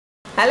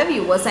Hello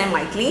viewers, I am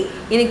Maithili.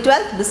 In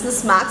 12th Business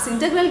Maths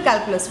Integral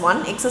Calculus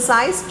 1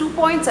 Exercise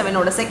 2.7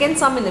 oda second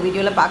sum in the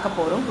video la paaka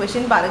porom.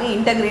 Question பாருங்க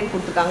integrate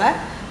கொடுத்திருக்காங்க.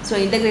 So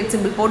integrate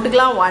symbol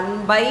போட்டுக்கலாம் 1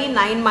 by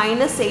 9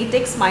 minus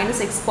 8x minus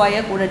x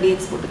square கூட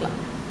dx போட்டுக்கலாம்.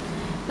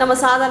 நம்ம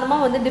சாதாரணமா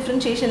வந்து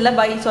differentiationல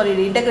by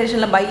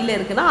integrationல byல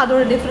இருக்குனா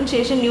அதோட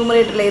differentiation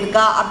numeratorல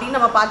இருக்கா அப்படி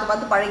நம்ம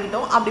பார்த்து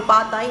பழகிட்டோம். அப்படி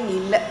பார்த்தா இங்க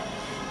இல்ல.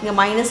 இங்க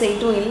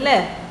 -8 உம் இல்ல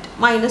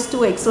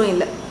 -2x உம்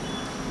இல்ல.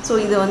 So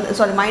இது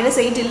வந்து minus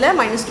 8 இல்ல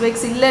minus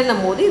 2x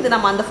இல்லன்னும் போது இது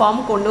நம்ம அந்த ஃபார்ம்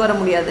கொண்டு வர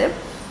முடியாது.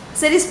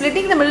 சரி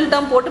splitting the middle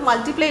term போட்டு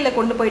மல்டிப்ளைல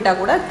கொண்டு போய்ட்டா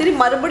கூட திருப்பி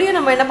மறுபடியும்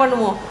நம்ம என்ன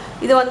பண்ணுவோம்,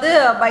 இது வந்து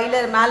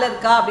பைல மேல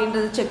இருக்கா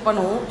அப்படின்றது செக்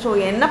பண்ணுவோம். ஸோ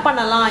என்ன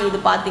பண்ணலாம், இது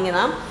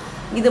பார்த்தீங்கன்னா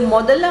இது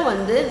முதல்ல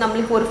வந்து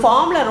நம்மளுக்கு ஒரு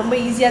ஃபார்முலா ரொம்ப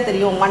ஈஸியாக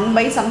தெரியும். 1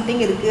 by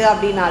something இருக்குது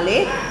அப்படின்னாலே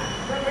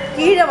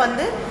கீழே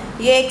வந்து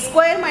ax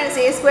square minus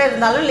a square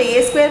இருந்தாலும் இல்லை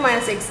a square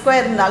minus x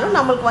square இருந்தாலும்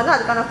நம்மளுக்கு வந்து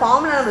அதுக்கான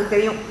ஃபார்முலா நம்மளுக்கு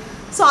தெரியும்.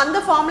 ஸோ அந்த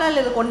ஃபார்முலாவில்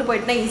இதை கொண்டு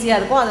போயிட்டுனா ஈஸியாக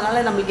இருக்கும்.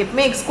 அதனால் நம்மளுக்கு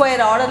எப்பவுமே எக்ஸ்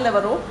ஸ்கொயர் ஆர்டரில்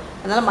வரும்.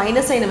 அதனால்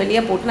மைனஸ் சைனை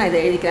வெளியே போட்டு நான் இதை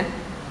எழுதிக்கிறேன்.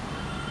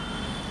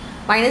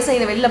 மைனஸ்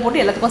சைனை வெளியில்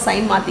போட்டு எல்லாத்துக்கும்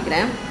சைன்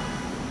மாற்றிக்கிறேன்.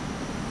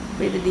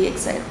 இது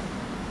டிஎக்ஸ் ஆயிடும்.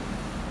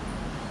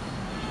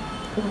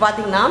 இப்போ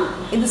பார்த்தீங்கன்னா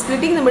இது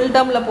ஸ்ப்ளிட்டிங் இந்த மிடில்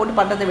டேர்மில் போட்டு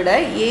பண்ணுறதை விட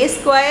ஏ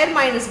ஸ்கொயர்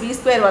மைனஸ் பி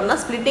ஸ்கொயர்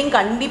வரணும்னா ஸ்ப்ளிட்டிங்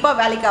கண்டிப்பாக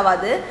வேலைக்கு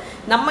ஆகாது.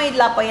 நம்ம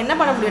இதில் அப்போ என்ன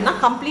பண்ண முடியும்னா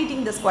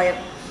கம்ப்ளீட்டிங் த ஸ்கொயர்.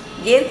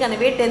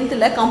 ஏற்கனவே 10th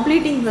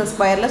கம்ப்ளீட்டிங் த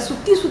ஸ்கொயரில்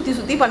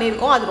சுற்றி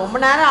பண்ணியிருக்கோம். அது ரொம்ப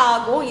நேரம்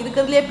ஆகும்,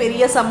 இருக்கிறதுலே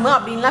பெரிய சம்மு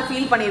அப்படின்லாம்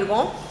ஃபீல்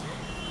பண்ணியிருக்கோம்.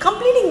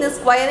 கம்ப்ளீட்டிங் த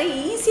ஸ்கொயரை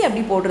ஈஸி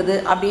அப்படி போடுறது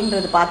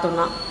அப்படின்றது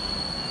பார்த்தோம்னா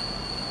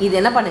இது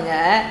என்ன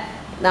பண்ணுங்கள்,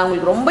 நான்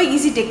உங்களுக்கு ரொம்ப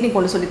ஈஸி டெக்னிக்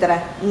ஒன்று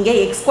சொல்லித்தரேன். இங்கே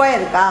எக்ஸ்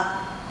ஸ்கொயர் இருக்கா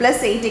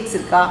ப்ளஸ் 8x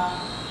இருக்கா,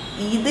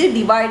 இது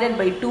டிவைடட்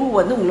பை 2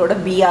 வந்து உங்களோட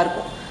பியாக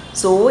இருக்கும்.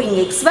 ஸோ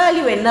இங்கே எக்ஸ்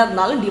வேல்யூ என்ன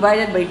இருந்தாலும்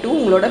டிவைடட் பை 2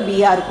 உங்களோட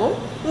பியாக இருக்கும்.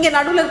 இங்கே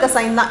நடுவில் இருக்க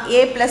சைன் தான்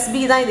a +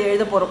 b தான் இது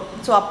எழுத போகிறோம்.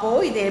 ஸோ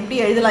அப்போது இதை எப்படி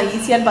எழுதலாம்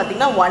ஈஸியான்னு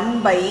பார்த்தீங்கன்னா 1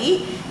 by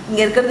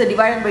இங்கே இருக்கிறது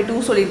டிவைடட் பை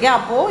 2 சொல்லியிருக்கேன்.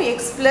 அப்போது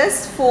x +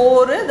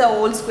 4 the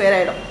whole square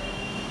ஆகிடும்.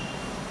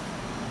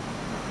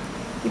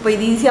 இப்போ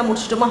இது ஈஸியாக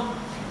முடிச்சிட்டோமா?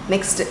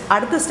 நெக்ஸ்ட்டு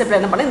அடுத்த ஸ்டெப்பில்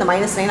என்ன பண்ண, இந்த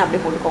 -9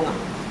 அப்படியே போட்டுக்கோங்க.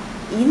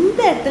 இந்த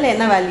இடத்துல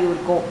என்ன வேல்யூ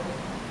இருக்கும்,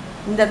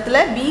 இந்த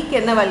இடத்துல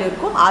பிக்கு என்ன வேல்யூ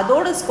இருக்கும்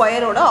அதோட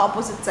ஸ்கொயரோட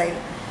ஆப்போசிட் சைடு.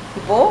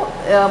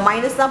 இப்போது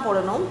மைனஸ் தான்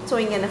போடணும். ஸோ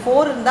இங்கே என்ன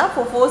 4 இருந்தால்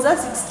 4 தான்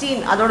 16,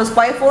 அதோட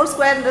ஸ்கொயர் 4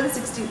 ஸ்கொயர்ன்றது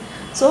 16.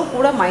 ஸோ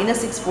கூட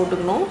 -6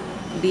 போட்டுக்கணும்,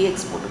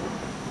 dx போட்டுக்கணும்.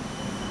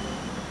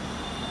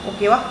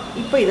 ஓகேவா?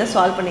 இப்போ இதை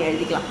சால்வ் பண்ணி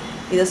எழுதிக்கலாம்.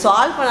 இதை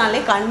சால்வ்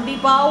பண்ணாலே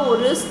கண்டிப்பாக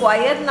ஒரு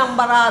ஸ்கொயர்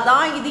நம்பராக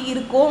தான் இது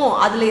இருக்கும்,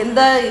 அதில்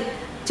எந்த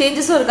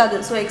சேஞ்சஸும் இருக்காது.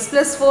 So x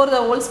 + 4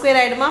 the whole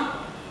square ஆகிடுமா?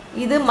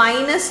 இது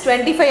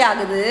 -25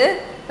 ஆகுது.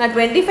 நான்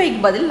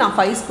 25க்கு பதில் நான்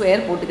 5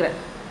 ஸ்கொயர் போட்டுக்கிறேன்.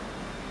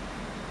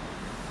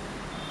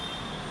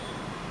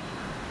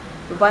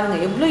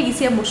 பாருங்கள் எவ்வளோ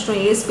ஈஸியாக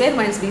முடிச்சிட்டோம். a square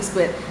minus b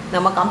square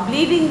நம்ம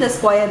கம்ப்ளீட்டிங் த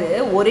ஸ்கொயரு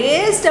ஒரே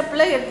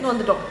ஸ்டெப்பில் எடுத்துன்னு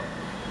வந்துட்டோம்.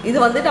 இது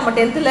வந்து நம்ம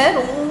 10th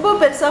ரொம்ப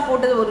பெருசாக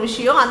போட்டது ஒரு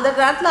விஷயம். அந்த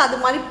நேரத்தில் அது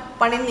மாதிரி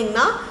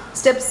பண்ணியிருந்தீங்கன்னா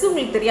ஸ்டெப்ஸு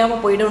உங்களுக்கு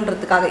தெரியாமல்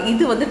போய்டுன்றதுக்காக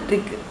இது வந்து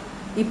ட்ரிக்கு.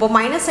 இப்போ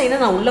மைனஸ் சைனை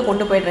நான் உள்ளே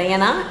கொண்டு போய்ட்றேன்.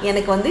 ஏன்னா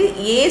எனக்கு வந்து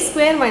a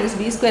square minus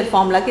b square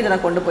ஃபார்முலாக்கு இதை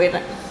நான் கொண்டு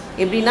போய்ட்றேன்.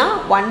 எப்படின்னா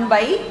 1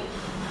 by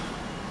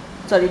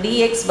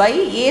dx by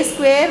a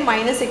square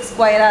minus x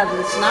square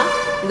இருந்துச்சுன்னா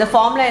இந்த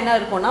ஃபார்முலா என்ன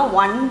இருக்கும்னா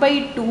 1 by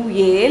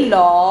 2a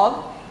log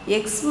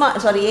x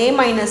a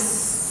minus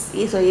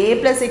a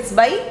plus x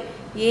by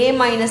a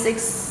minus x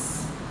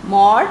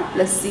mod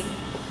plus c.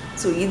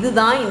 So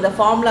இதுதான் இந்த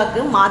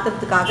ஃபார்முலாவுக்கு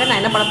மாற்றுறதுக்காக நான்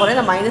என்ன பண்ண போகிறேன்,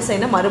 இந்த மைனஸ்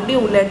சைனை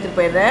மறுபடியும் உள்ளே எடுத்துகிட்டு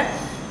போயிடுறேன்.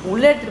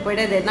 உள்ளே எடுத்துகிட்டு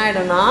போய்ட்டு இது என்ன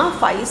ஆகிடும்னா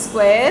 5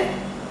 square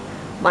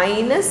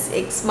minus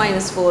X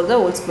minus 4 the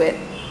whole square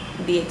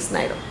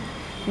dxன்னு ஆகிடும்.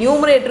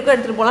 நியூமரேட்டருக்கு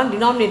எடுத்துகிட்டு போகலாம்,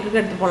 டினாமினேட்டருக்கு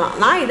எடுத்துகிட்டு போகலாம்.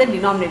 நான் இதை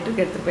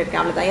டினாமினேட்டருக்கு எடுத்துகிட்டு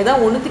போயிருக்கேன். அவ்வளோதான்.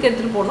 ஏதாவது ஒன்றுத்துக்கு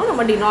எடுத்துகிட்டு போகணும்,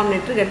 நம்ம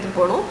டினாமினேட்டருக்கு எடுத்துகிட்டு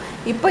போகணும்.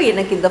 இப்போ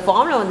எனக்கு இந்த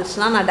ஃபார்மில்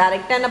வந்துச்சுன்னா நான்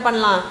டேரெக்டாக என்ன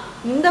பண்ணலாம்,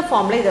 இந்த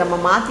ஃபார்மில் இதை நம்ம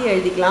மாற்றி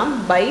எழுதிக்கலாம்.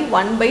 பை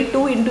 1 by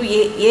 2 into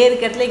a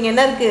இருக்க இடத்துல இங்கே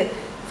என்ன இருக்குது,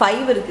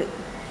 5 இருக்குது.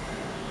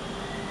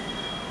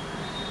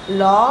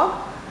 லாக்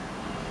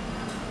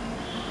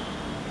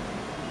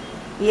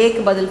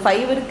ஏக்கு பதில்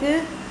 5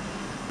 இருக்குது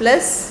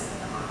ப்ளஸ்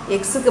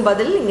எக்ஸுக்கு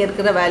பதில் இங்கே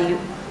இருக்கிற value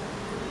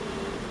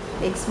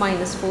x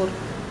minus 4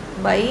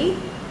 by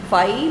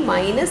 5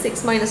 minus x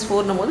minus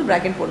 4 போது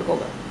ப்ராக்கெட்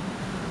போட்டுக்கோங்க.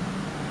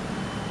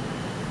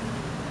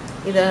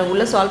 இதை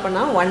உள்ளே சால்வ்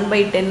பண்ணால் 1 by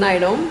 10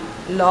 ஆகிடும்.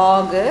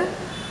 லாகு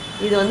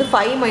இது வந்து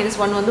 5 minus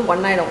 1 வந்து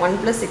 1 ஆகிடும். 1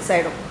 plus 6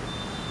 ஆகிடும்.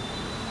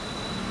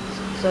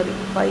 சாரி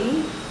 5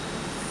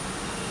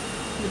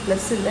 இது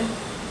ப்ளஸ் இல்லை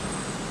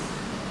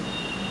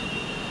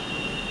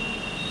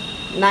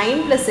 9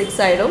 plus 6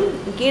 ஆகிடும்.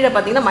 கீழே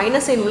பார்த்தீங்கன்னா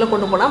மைனஸ் சைன் உள்ளே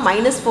கொண்டு போனால்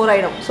 -4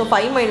 ஆகிடும். ஸோ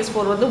 5 minus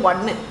 4 வந்து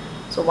 1.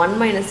 So 1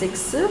 minus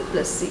 6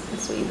 plus c.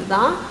 So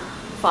இதுதான்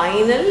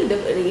ஃபைனல்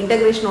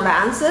இன்டகிரேஷனோட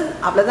ஆன்சர்.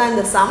 அவ்வளோதான்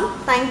இந்த சம்.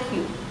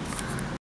 தேங்க்யூ.